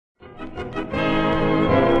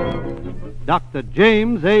Dr.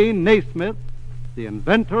 James A. Naismith, the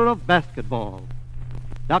inventor of basketball.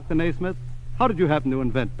 Dr. Naismith, how did you happen to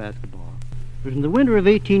invent basketball? It was in the winter of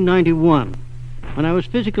 1891, when I was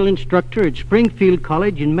physical instructor at Springfield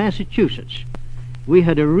College in Massachusetts. We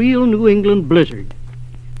had a real New England blizzard.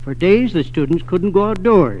 For days, the students couldn't go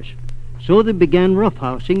outdoors, so they began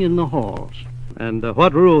roughhousing in the halls. And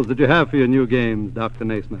what rules did you have for your new games, Dr.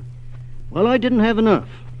 Naismith? Well, I didn't have enough,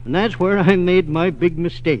 and that's where I made my big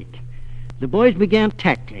mistake. The boys began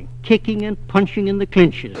tackling, kicking, and punching in the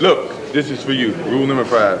clinches. Look, this is for you. Rule number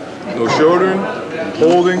 5. No shouldering,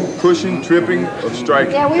 holding, pushing, tripping, or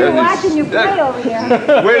striking. Yeah, we were watching you play over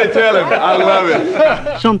here. Way to tell him. I love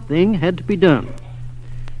it. Something had to be done.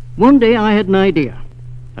 One day I had an idea.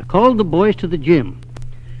 I called the boys to the gym,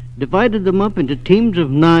 divided them up into teams of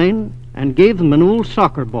 9, and gave them an old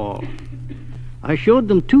soccer ball. I showed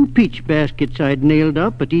them 2 peach baskets I'd nailed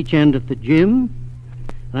up at each end of the gym,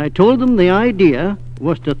 and I told them the idea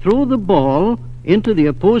was to throw the ball into the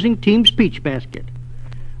opposing team's peach basket.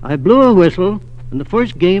 I blew a whistle, and the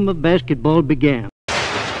first game of basketball began.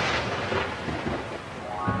 That's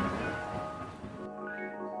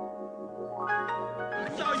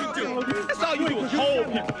all you do. That's all you do is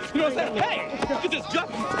hold people. You know what I'm saying? Hey, you just jump.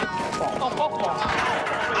 Oh,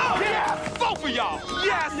 yeah, both of y'all.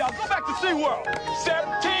 Yes, y'all go back to SeaWorld.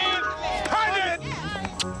 1700.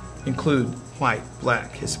 Include white,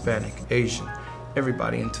 black, Hispanic, Asian,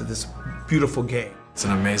 everybody into this beautiful game. It's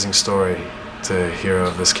an amazing story to hear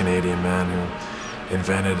of this Canadian man who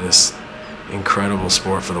invented this incredible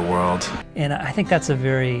sport for the world. And I think that's a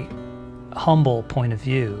very humble point of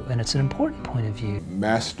view, and it's an important point of view.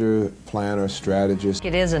 Master, planner, strategist.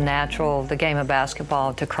 It is a natural, the game of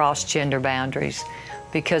basketball, to cross gender boundaries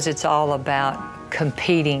because it's all about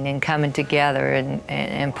competing and coming together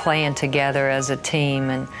and playing together as a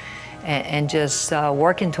team and just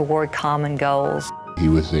working toward common goals. He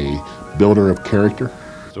was a builder of character.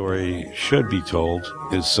 The story should be told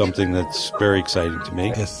is something that's very exciting to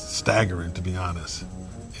me. It's staggering, to be honest.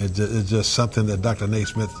 It's just something that Dr.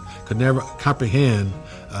 Naismith could never comprehend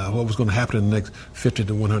what was going to happen in the next 50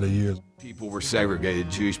 to 100 years. People were segregated.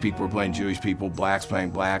 Jewish people were playing Jewish people, blacks playing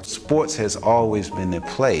blacks. Sports has always been a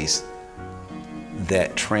place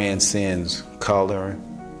that transcends color,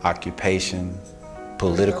 occupation,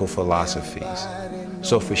 political philosophies.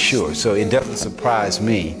 So for sure, so it doesn't surprise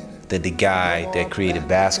me that the guy that created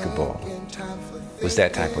basketball was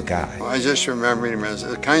that type of guy. I just remember him as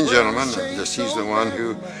a kind gentleman. Just he's the one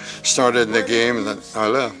who started the game that I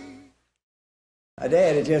love. My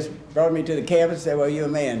dad had just brought me to the campus and said, well, you're a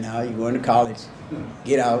man now, you're going to college,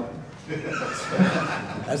 get out.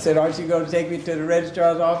 I said, aren't you going to take me to the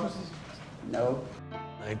registrar's office? No.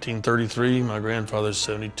 1933, my grandfather's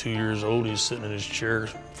 72 years old. He's sitting in his chair,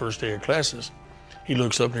 first day of classes. He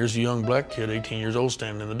looks up and here's a young black kid, 18 years old,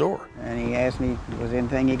 standing in the door. And he asked me, was there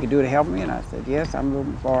anything he could do to help me? And I said, yes, I'm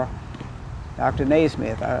looking for Dr.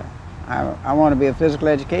 Naismith. I want to be a physical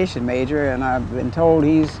education major, and I've been told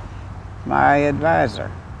he's my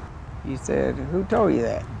advisor. He said, who told you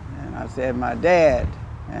that? And I said, my dad.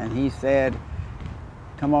 And he said,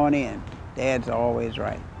 come on in. Dad's always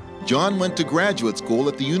right. John went to graduate school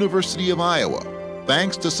at the University of Iowa,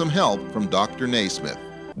 thanks to some help from Dr. Naismith.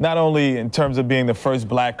 Not only in terms of being the first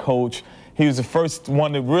black coach, he was the first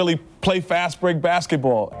one to really play fast break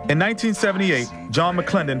basketball. In 1978, John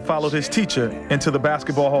McClendon followed his teacher into the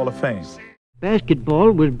Basketball Hall of Fame.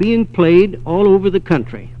 Basketball was being played all over the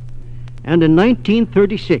country. And in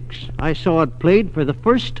 1936, I saw it played for the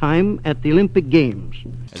first time at the Olympic Games.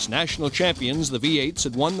 As national champions, the V8s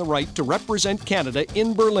had won the right to represent Canada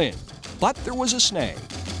in Berlin. But there was a snag.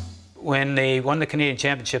 When they won the Canadian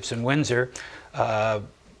Championships in Windsor,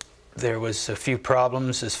 there was a few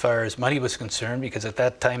problems as far as money was concerned, because at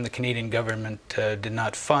that time the Canadian government did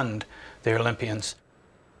not fund their Olympians.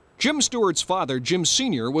 Jim Stewart's father, Jim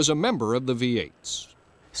Sr., was a member of the V8s.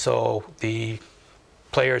 So the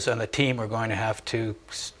players on the team were going to have to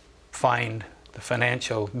find the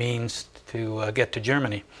financial means to get to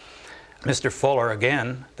Germany. Mr. Fuller,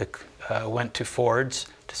 again, went to Ford's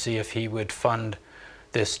to see if he would fund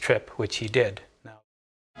this trip, which he did.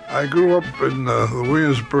 I grew up in the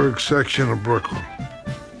Williamsburg section of Brooklyn,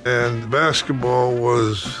 and basketball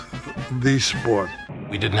was the sport.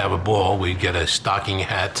 We didn't have a ball. We'd get a stocking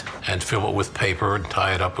hat and fill it with paper and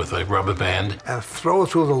tie it up with a rubber band. And throw it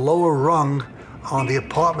through the lower rung on the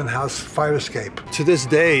apartment house fire escape. To this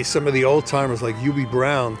day, some of the old-timers like U.B.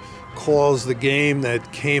 Brown calls the game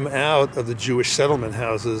that came out of the Jewish settlement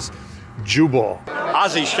houses Jew ball.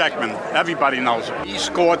 Ozzie Scheckman, everybody knows him. He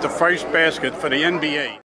scored the first basket for the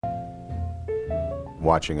NBA.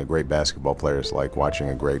 watching a great basketball player is like watching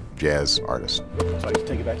a great jazz artist. So I just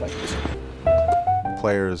take it back like this.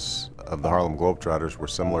 Players of the Harlem Globetrotters were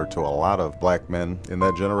similar to a lot of black men in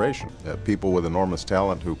that generation. People with enormous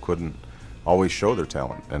talent who couldn't always show their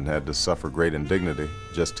talent and had to suffer great indignity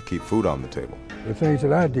just to keep food on the table. The things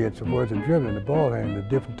that I did, so was the dribbling, the ball handling, the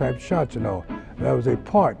different types of shots and all, that was a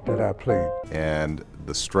part that I played. And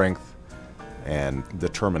the strength and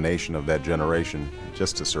determination of that generation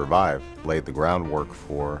just to survive laid the groundwork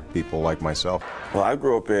for people like myself. Well, I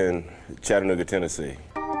grew up in Chattanooga, Tennessee,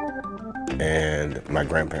 and my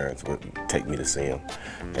grandparents would take me to see them.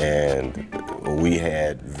 And we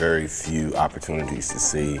had very few opportunities to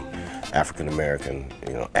see African-American,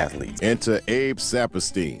 athletes. Enter Abe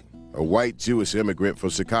Saperstein, a white Jewish immigrant from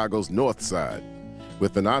Chicago's North Side.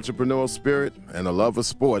 With an entrepreneurial spirit and a love of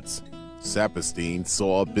sports, Saperstein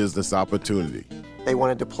saw a business opportunity. They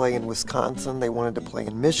wanted to play in Wisconsin, they wanted to play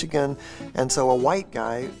in Michigan, and so a white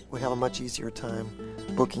guy would have a much easier time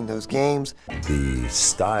booking those games. The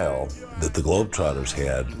style that the Globetrotters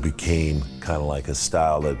had became kind of like a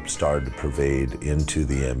style that started to pervade into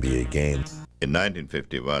the NBA game. In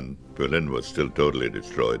 1951, Berlin was still totally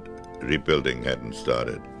destroyed. Rebuilding hadn't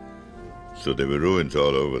started. So there were ruins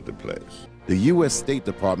all over the place. The U.S. State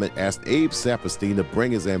Department asked Abe Saperstein to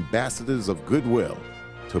bring his ambassadors of goodwill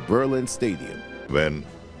to Berlin Stadium. When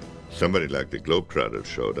somebody like the Globetrotters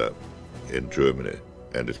showed up in Germany,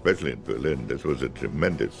 and especially in Berlin, this was a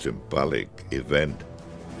tremendous symbolic event,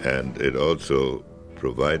 and it also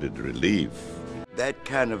provided relief. That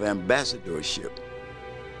kind of ambassadorship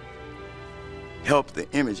helped the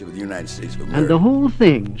image of the United States of America. And the whole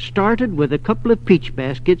thing started with a couple of peach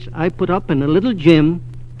baskets I put up in a little gym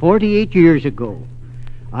 48 years ago.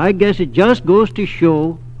 I guess it just goes to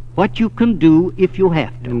show what you can do if you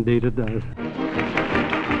have to. Indeed it does.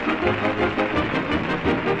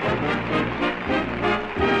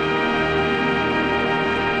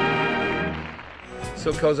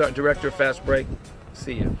 So goes our director, Fast Break.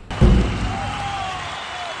 See you.